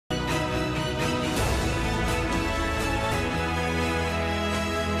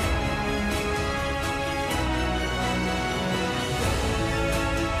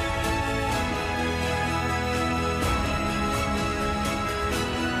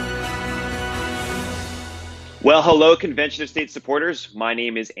Well, hello, Convention of State supporters. My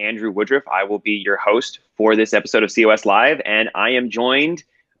name is Andrew Woodruff. I will be your host for this episode of COS Live, and I am joined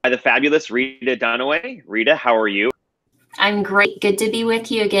by the fabulous Rita Dunaway. Rita, how are you? I'm great. Good to be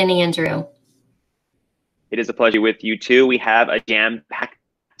with you again, Andrew. It is a pleasure with you too. We have a jam-packed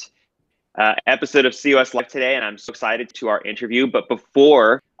episode of COS Live today, and I'm so excited to our interview. But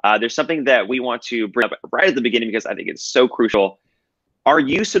before, there's something that we want to bring up right at the beginning because I think it's so crucial. Are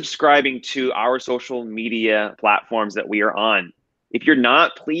you subscribing to our social media platforms that we are on? If you're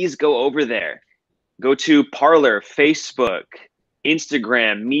not, please go over there. Go to Parler, Facebook,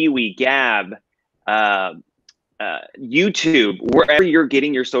 Instagram, MeWe, Gab, YouTube, wherever you're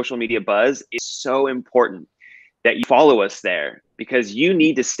getting your social media buzz. It's so important that you follow us there because you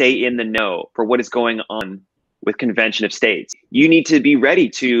need to stay in the know for what is going on with Convention of States. You need to be ready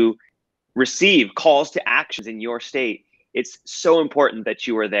to receive calls to actions in your state. It's so important that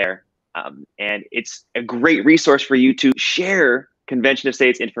you are there. And it's a great resource for you to share Convention of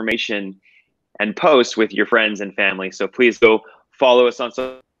States information and posts with your friends and family. So please go follow us on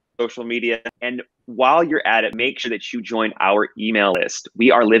social media. And while you're at it, make sure that you join our email list.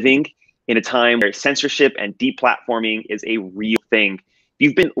 We are living in a time where censorship and deplatforming is a real thing. If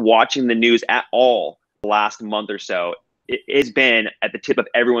you've been watching the news at all the last month or so, it has been at the tip of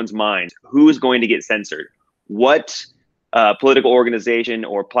everyone's mind. Who is going to get censored? What political organization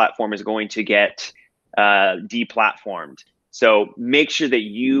or platform is going to get deplatformed? So make sure that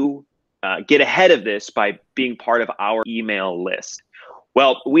you get ahead of this by being part of our email list.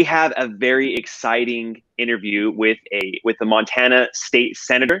 Well, we have a very exciting interview with the Montana State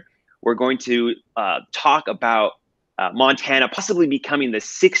Senator. We're going to talk about Montana possibly becoming the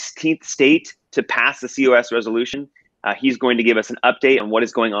 16th state to pass the COS resolution. He's going to give us an update on what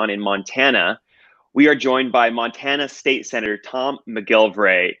is going on in Montana. We are joined by Montana State Senator Tom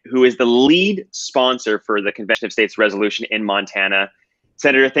McGillvray, who is the lead sponsor for the Convention of States resolution in Montana.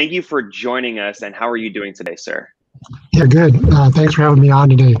 Senator, thank you for joining us, and how are you doing today, sir? Yeah, good. Thanks for having me on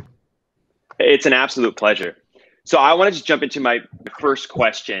today. It's an absolute pleasure. So I want to just jump into my first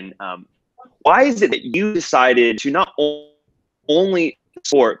question. Why is it that you decided to not only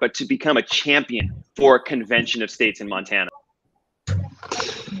support, but to become a champion for Convention of States in Montana?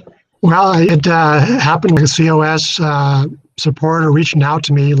 Well, it happened with a COS supporter reaching out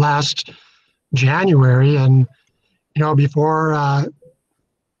to me last January. And, you know, before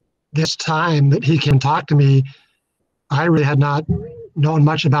this time that he can talk to me, I really had not known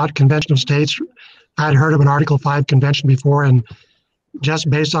much about Convention of States. I had heard of an Article 5 convention before, and just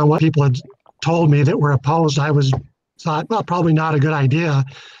based on what people had told me that were opposed, I thought, well, probably not a good idea.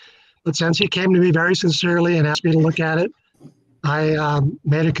 But since he came to me very sincerely and asked me to look at it, I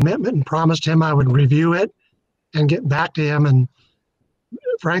made a commitment and promised him I would review it and get back to him. And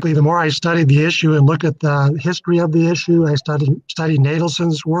frankly, the more I studied the issue and looked at the history of the issue, I studied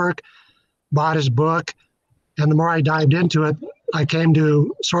Natelson's work, bought his book, and the more I dived into it, I came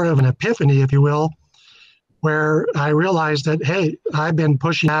to sort of an epiphany, if you will, where I realized that, hey, I've been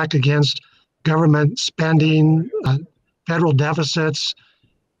pushing back against government spending, federal deficits,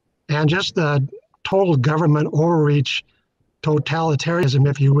 and just the total government overreach, totalitarianism,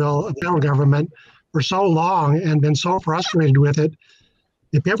 if you will, of the federal government for so long and been so frustrated with it.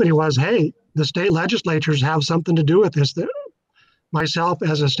 The epiphany was, hey, the state legislatures have something to do with this. Myself,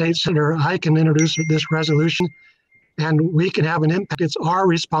 as a state senator, I can introduce this resolution and we can have an impact. It's our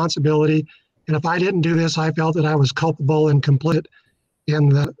responsibility. And if I didn't do this, I felt that I was culpable and complicit in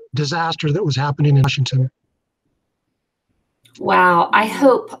the disaster that was happening in Washington. Wow. I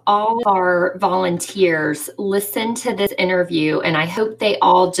hope all of our volunteers listen to this interview, and I hope they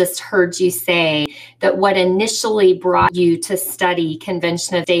all just heard you say that what initially brought you to study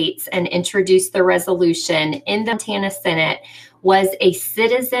Convention of States and introduce the resolution in the Montana Senate was a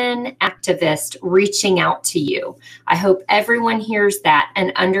citizen activist reaching out to you. I hope everyone hears that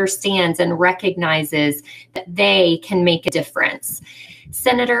and understands and recognizes that they can make a difference.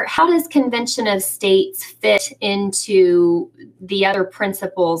 Senator, how does Convention of States fit into the other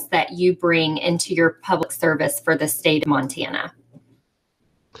principles that you bring into your public service for the state of Montana?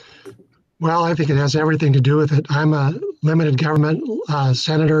 Well, I think it has everything to do with it. I'm a limited government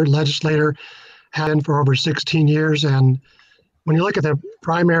senator, legislator, had been for over 16 years. And when you look at the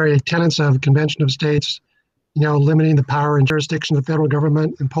primary tenets of Convention of States, you know, limiting the power and jurisdiction of the federal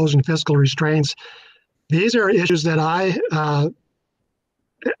government, imposing fiscal restraints, these are issues that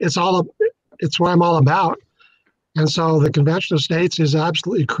it's what I'm all about. And so the Convention of States is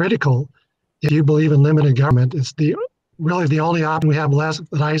absolutely critical if you believe in limited government. It's really the only option we have left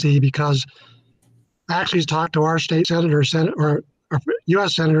that I see, because I actually talked to our state senator, or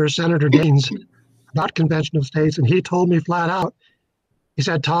U.S. Senator Daines about Convention of States, and he told me flat out, he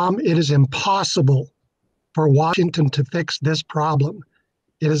said, Tom, it is impossible for Washington to fix this problem.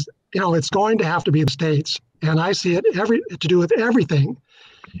 It is, it's going to have to be the states. And I see it to do with everything.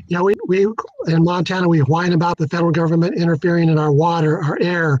 We in Montana, we whine about the federal government interfering in our water, our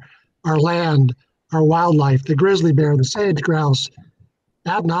air, our land, our wildlife, the grizzly bear, the sage grouse,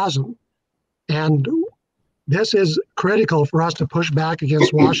 ad nauseum. And this is critical for us to push back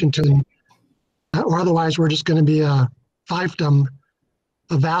against Washington, or otherwise we're just going to be a fiefdom,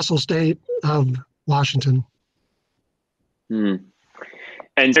 a vassal state of Washington. Hmm.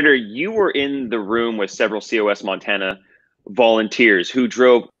 And Senator, you were in the room with several COS Montana volunteers who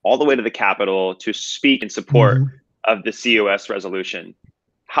drove all the way to the Capitol to speak in support of the COS resolution.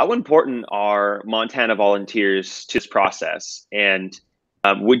 How important are Montana volunteers to this process? And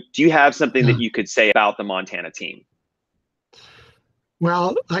do you have something that you could say about the Montana team?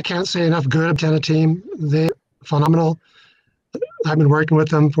 Well, I can't say enough good about the Montana team. They're phenomenal. I've been working with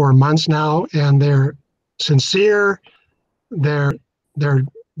them for months now, and they're sincere. They're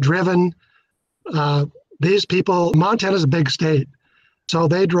driven. These people, Montana's a big state, so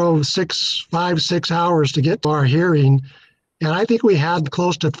they drove 5, 6 hours to get to our hearing. And I think we had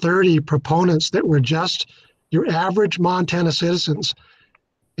close to 30 proponents that were just your average Montana citizens.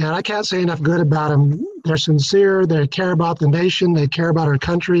 And I can't say enough good about them. They're sincere. They care about the nation. They care about our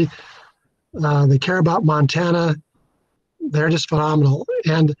country. They care about Montana. They're just phenomenal.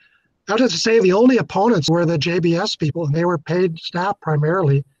 And I was to say the only opponents were the JBS people, and they were paid staff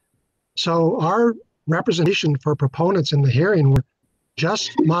primarily. So our representation for proponents in the hearing were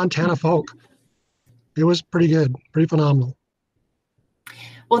just Montana folk. It was pretty good, pretty phenomenal.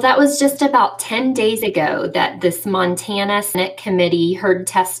 Well, that was just about 10 days ago that this Montana Senate committee heard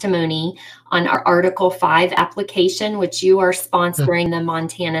testimony on our Article 5 application, which you are sponsoring the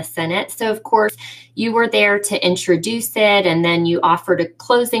Montana Senate. So, of course, you were there to introduce it, and then you offered a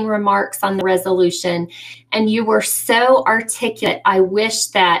closing remarks on the resolution, and you were so articulate. I wish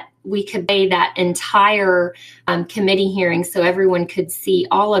that we could play that entire committee hearing so everyone could see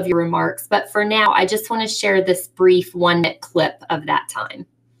all of your remarks. But for now, I just want to share this brief 1-minute clip of that time.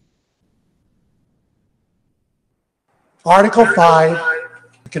 Article 5,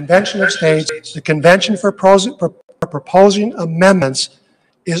 the Convention of States, the Convention for proposing amendments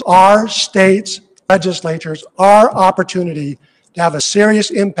is our state's legislatures, our opportunity to have a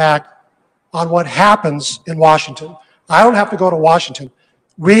serious impact on what happens in Washington. I don't have to go to Washington.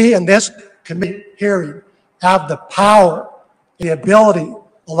 We in this committee hearing have the power, the ability,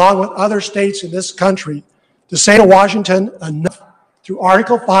 along with other states in this country, to say to Washington, enough. Through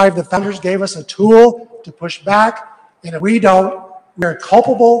Article 5, the founders gave us a tool to push back. And if we don't, we are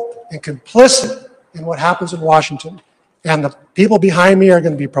culpable and complicit in what happens in Washington. And the people behind me are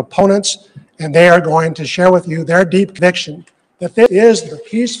going to be proponents, and they are going to share with you their deep conviction that this is the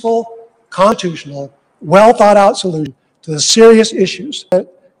peaceful, constitutional, well thought out solution to the serious issues that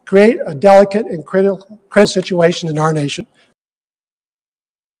create a delicate and critical situation in our nation.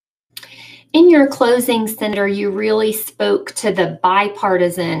 In your closing, Senator, you really spoke to the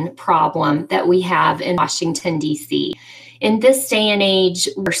bipartisan problem that we have in Washington, D.C. In this day and age,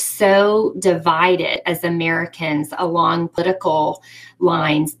 we're so divided as Americans along political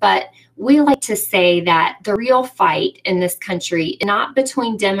lines, but we like to say that the real fight in this country is not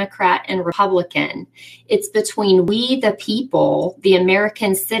between Democrat and Republican. It's between we, the people, the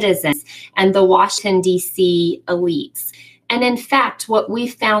American citizens, and the Washington, D.C. elites. And in fact, what we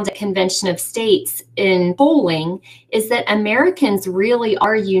found at Convention of States in polling is that Americans really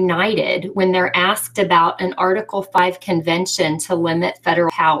are united when they're asked about an Article 5 convention to limit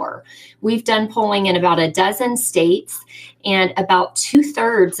federal power. We've done polling in about a dozen states, and about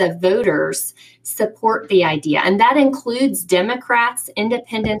 2/3 of voters support the idea. And that includes Democrats,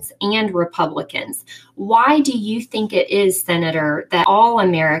 independents, and Republicans. Why do you think it is, Senator, that all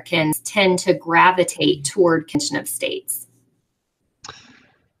Americans tend to gravitate toward Convention of States?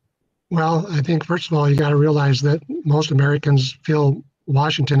 Well, I think, first of all, you got to realize that most Americans feel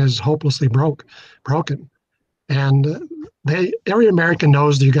Washington is hopelessly broken. And every American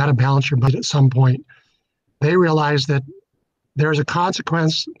knows that you got to balance your budget at some point. They realize that there's a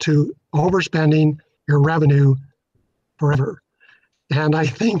consequence to overspending your revenue forever. And I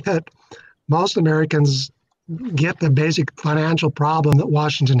think that most Americans get the basic financial problem that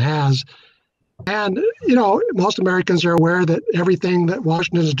Washington has. And, most Americans are aware that everything that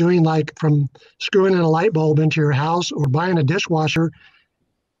Washington is doing, like from screwing in a light bulb into your house or buying a dishwasher,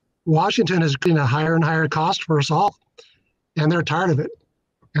 Washington is getting a higher and higher cost for us all. And they're tired of it.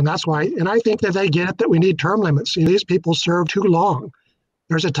 And that's why, and I think that they get it, that we need term limits. These people serve too long.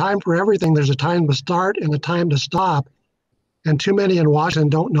 there's a time for everything. There's a time to start and a time to stop. And too many in Washington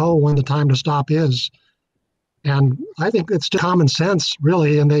don't know when the time to stop is. And I think it's common sense,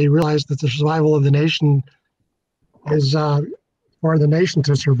 really, and they realize that the survival of the nation is, for the nation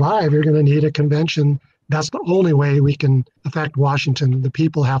to survive, you're going to need a convention. That's the only way we can affect Washington. The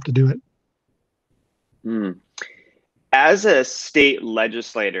people have to do it. As a state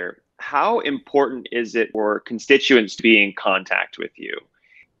legislator, how important is it for constituents to be in contact with you?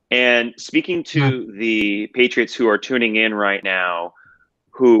 And speaking to the patriots who are tuning in right now,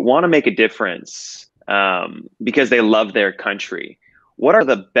 who want to make a difference because they love their country, what are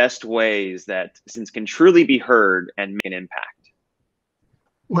the best ways that citizens can truly be heard and make an impact?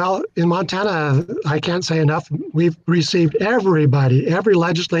 Well, in Montana, I can't say enough. We've received everybody, every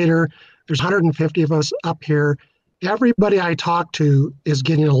legislator. There's 150 of us up here. Everybody I talk to is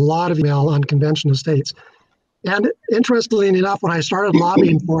getting a lot of email on Convention of States. And interestingly enough, when I started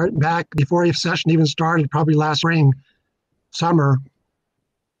lobbying for it back before the session even started, probably last spring, summer,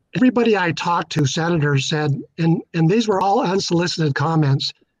 everybody I talked to, senators, said, and these were all unsolicited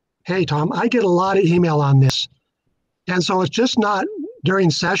comments, hey, Tom, I get a lot of email on this. And so it's just not during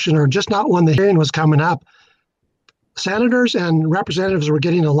session or just not when the hearing was coming up. Senators and representatives were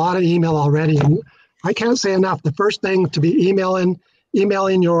getting a lot of email already. And I can't say enough. The first thing to be emailing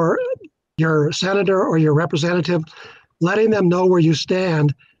your senator or your representative, letting them know where you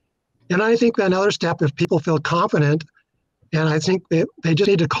stand. And I think another step, if people feel confident, and I think they just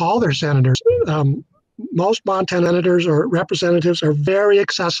need to call their senators. Most Montana senators or representatives are very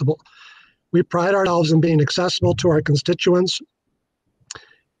accessible. We pride ourselves in being accessible to our constituents.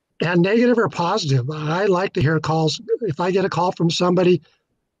 And negative or positive, I like to hear calls. If I get a call from somebody,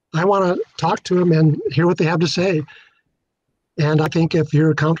 I want to talk to them and hear what they have to say. And I think if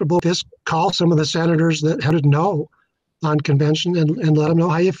you're comfortable with this, call some of the senators that had to know on convention and let them know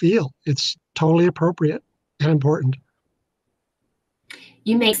how you feel. It's totally appropriate and important.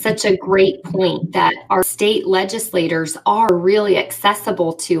 You make such a great point that our state legislators are really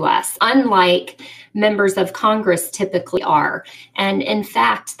accessible to us, unlike members of Congress typically are. And in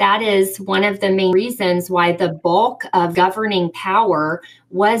fact, that is one of the main reasons why the bulk of governing power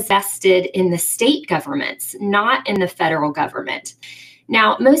was vested in the state governments, not in the federal government.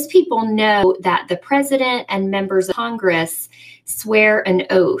 Now, most people know that the president and members of Congress swear an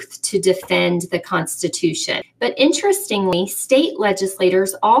oath to defend the Constitution. But interestingly, state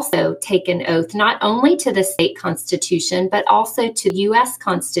legislators also take an oath not only to the state Constitution, but also to the U.S.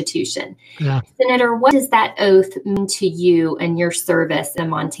 Constitution. Yeah. Senator, what does that oath mean to you and your service in the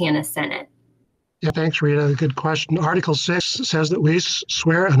Montana Senate? Yeah, thanks, Rita. Good question. Article 6 says that we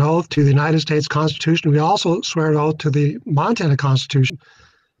swear an oath to the United States Constitution. We also swear an oath to the Montana Constitution.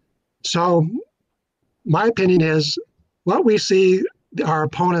 So my opinion is what we see our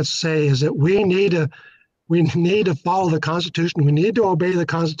opponents say is that we need to follow the Constitution. We need to obey the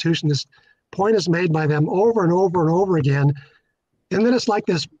Constitution. This point is made by them over and over and over again. And then it's like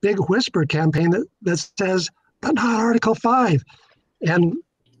this big whisper campaign that says, but not Article 5. And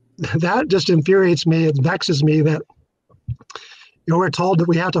that just infuriates me. It vexes me that we're told that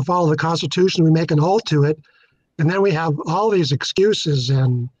we have to follow the Constitution. We make an oath to it. And then we have all these excuses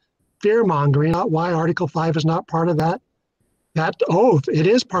and fear-mongering about why Article 5 is not part of that oath. It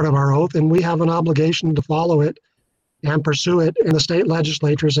is part of our oath, and we have an obligation to follow it and pursue it. And the state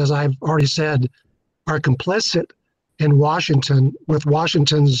legislatures, as I've already said, are complicit in Washington with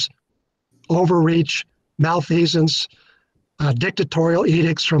Washington's overreach, malfeasance, dictatorial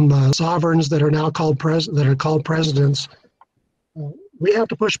edicts from the sovereigns that are now called presidents. We have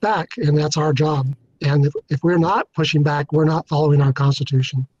to push back, and that's our job. And if we're not pushing back, we're not following our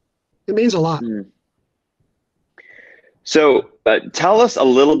Constitution. It means a lot. So tell us a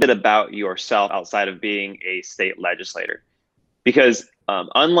little bit about yourself outside of being a state legislator, because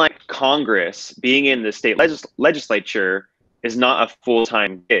unlike Congress, being in the state legislature is not a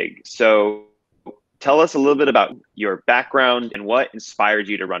full-time gig. So tell us a little bit about your background and what inspired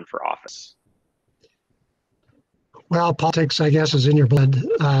you to run for office. Well, politics, I guess, is in your blood.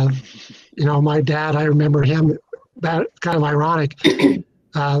 My dad, I remember him, that kind of ironic,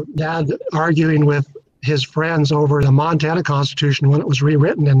 dad arguing with his friends over the Montana Constitution when it was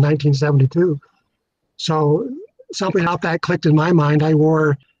rewritten in 1972. So something about that clicked in my mind. I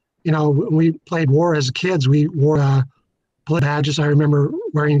wore, when we played war as kids, we wore political badges. I remember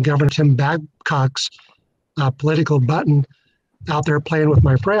wearing Governor Tim Babcock's political button out there playing with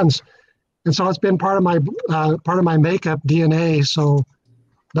my friends. And so it's been part of my makeup DNA. So,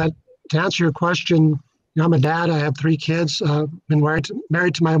 but to answer your question, I'm a dad. I have 3 kids. Been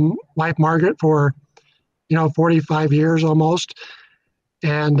married to my wife Margaret for 45 years almost.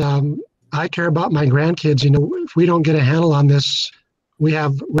 And I care about my grandkids. You know, if we don't get a handle on this,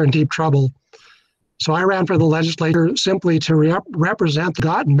 we're in deep trouble. So I ran for the legislature simply to represent the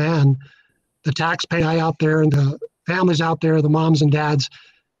forgotten man, the taxpayer out there and the families out there, the moms and dads.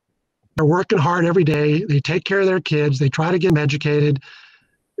 They're working hard every day. They take care of their kids. They try to get them educated.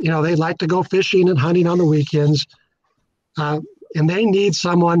 You know, they like to go fishing and hunting on the weekends. And they need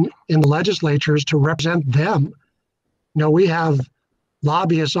someone in the legislatures to represent them. You know, we have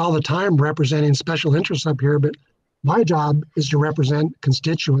lobbyists all the time representing special interests up here, but my job is to represent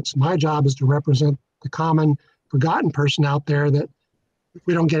constituents. My job is to represent the common forgotten person out there that if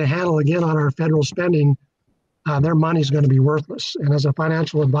we don't get a handle again on our federal spending, their money is going to be worthless. And as a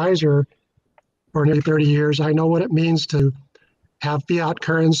financial advisor for nearly 30 years, I know what it means to have fiat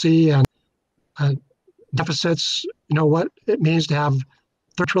currency and deficits. You know what it means to have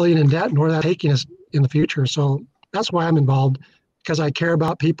 $30 trillion in debt and where that's taking us in the future. So that's why I'm involved, because I care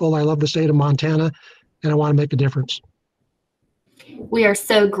about people. I love the state of Montana, and I want to make a difference. We are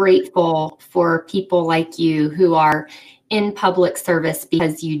so grateful for people like you who are in public service,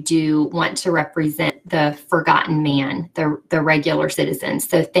 because you do want to represent the forgotten man, the regular citizen.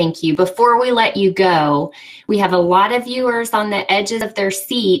 So thank you. Before we let you go, we have a lot of viewers on the edges of their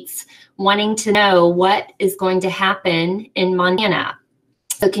seats wanting to know what is going to happen in Montana.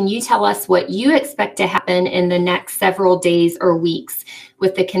 So can you tell us what you expect to happen in the next several days or weeks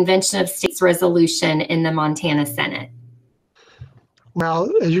with the Convention of States resolution in the Montana Senate?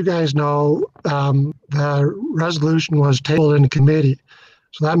 Well, as you guys know, the resolution was tabled in committee.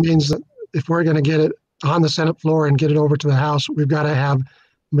 So that means that if we're going to get it on the Senate floor and get it over to the House, we've got to have a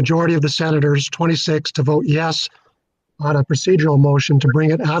majority of the senators, 26, to vote yes on a procedural motion to bring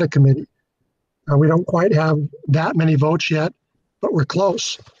it out of committee. We don't quite have that many votes yet, but we're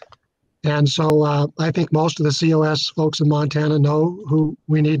close. And so I think most of the COS folks in Montana know who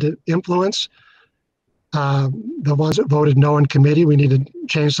we need to influence. The ones that voted no in committee, we need to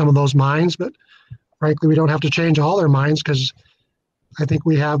change some of those minds, but frankly, we don't have to change all their minds, because I think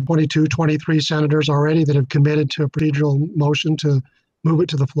we have 22, 23 senators already that have committed to a procedural motion to move it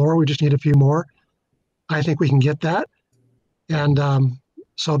to the floor. We just need a few more. I think we can get that. And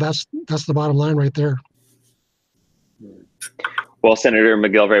so that's the bottom line right there. Well, Senator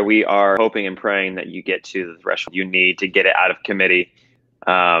McGillvray, we are hoping and praying that you get to the threshold you need to get it out of committee.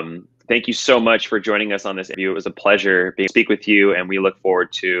 Thank you so much for joining us on this interview. It was a pleasure being speak with you, and we look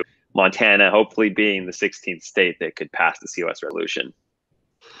forward to Montana hopefully being the 16th state that could pass the COS resolution.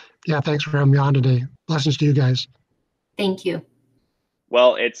 Yeah, thanks for having me on today. Blessings to you guys. Thank you.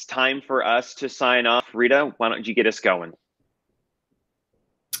 Well, it's time for us to sign off. Rita, why don't you get us going?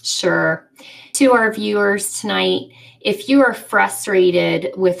 Sure. To our viewers tonight, if you are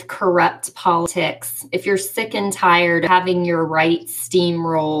frustrated with corrupt politics, if you're sick and tired of having your rights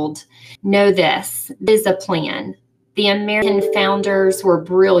steamrolled, know this is a plan. The American founders were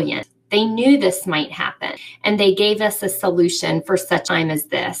brilliant. They knew this might happen, and they gave us a solution for such time as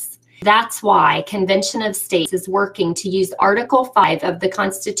this. That's why Convention of States is working to use Article 5 of the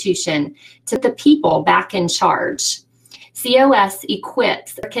Constitution to put the people back in charge. COS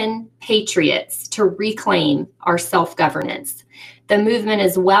equips American patriots to reclaim our self-governance. The movement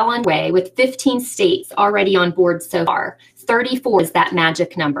is well underway, with 15 states already on board so far. 34 is that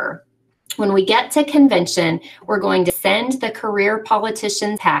magic number. When we get to convention, we're going to send the career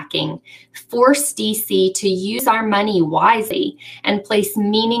politicians packing, force DC to use our money wisely, and place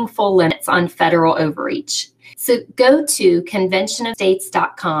meaningful limits on federal overreach. So go to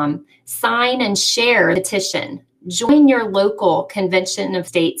conventionofstates.com, sign and share a petition. Join your local Convention of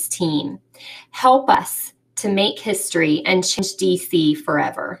States team. Help us to make history and change DC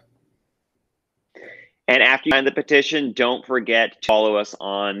forever. And after you sign the petition, don't forget to follow us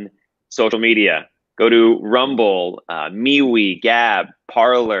on social media. Go to Rumble, MeWe, Gab,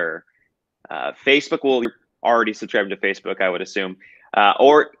 Parler, Facebook. Well, you're already subscribed to Facebook, I would assume.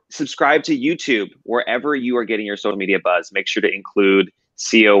 Or subscribe to YouTube, wherever you are getting your social media buzz. Make sure to include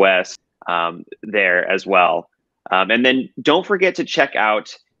COS there as well. And then don't forget to check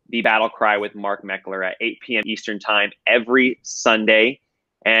out the Battle Cry with Mark Meckler at 8 p.m. Eastern Time every Sunday.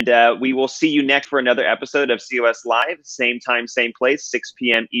 And we will see you next for another episode of COS Live. Same time, same place, 6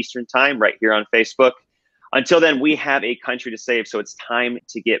 p.m. Eastern Time, right here on Facebook. Until then, we have a country to save, so it's time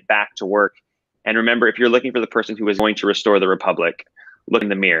to get back to work. And remember, if you're looking for the person who is going to restore the Republic, look in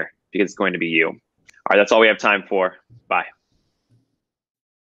the mirror, because it's going to be you. All right, that's all we have time for. Bye.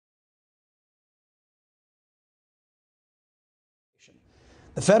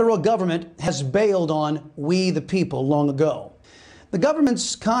 The federal government has bailed on we the people long ago. The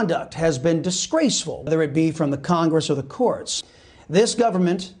government's conduct has been disgraceful, whether it be from the Congress or the courts. This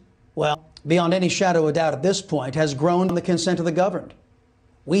government, well, beyond any shadow of doubt at this point, has grown on the consent of the governed.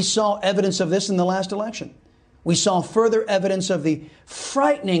 We saw evidence of this in the last election. We saw further evidence of the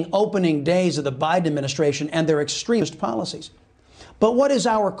frightening opening days of the Biden administration and their extremist policies. But what is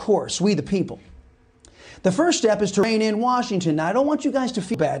our course, we the people? The first step is to rein in Washington. Now, I don't want you guys to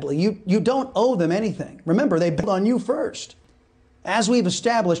feel badly. You don't owe them anything. Remember, they built on you first. As we've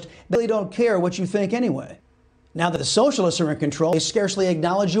established, they really don't care what you think anyway. Now that the socialists are in control, they scarcely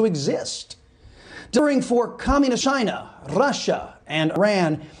acknowledge you exist. Delivering for communist China, Russia, and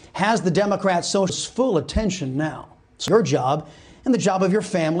Iran has the Democrats' socialists' full attention now. So your job, and the job of your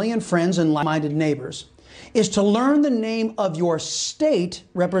family and friends and like-minded neighbors, is to learn the name of your state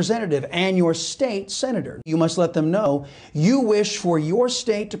representative and your state senator. You must let them know you wish for your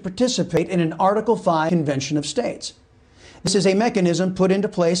state to participate in an Article 5 Convention of States. This is a mechanism put into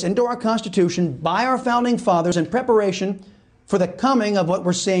place into our Constitution by our founding fathers in preparation for the coming of what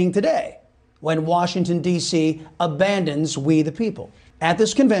we're seeing today, when Washington, D.C. abandons we the people. At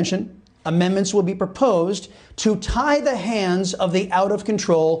this convention, amendments will be proposed to tie the hands of the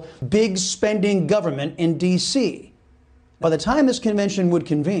out-of-control, big spending government in D.C. By the time this convention would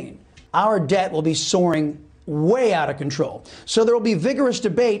convene, our debt will be soaring way out of control. So there will be vigorous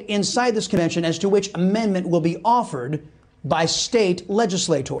debate inside this convention as to which amendment will be offered by state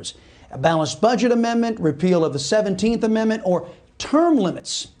legislators. A balanced budget amendment, repeal of the 17th Amendment, or term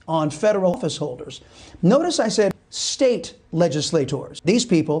limits on federal office holders. Notice I said state legislators. These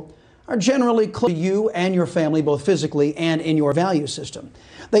people are generally close to you and your family, both physically and in your value system.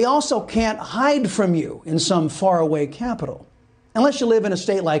 They also can't hide from you in some faraway capital. Unless you live in a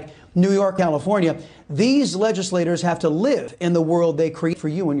state like New York, California, these legislators have to live in the world they create for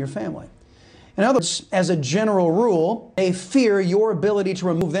you and your family. In other words, as a general rule, they fear your ability to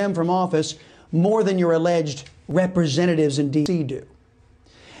remove them from office more than your alleged representatives in D.C. do.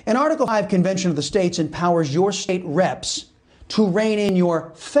 An Article 5 Convention of the States empowers your state reps to rein in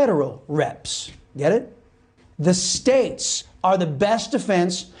your federal reps. Get it? The states are the best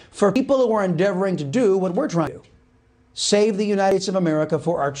defense for people who are endeavoring to do what we're trying to do. Save the United States of America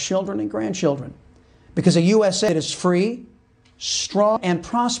for our children and grandchildren. Because a USA that is free, strong, and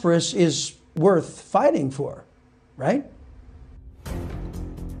prosperous is worth fighting for, right?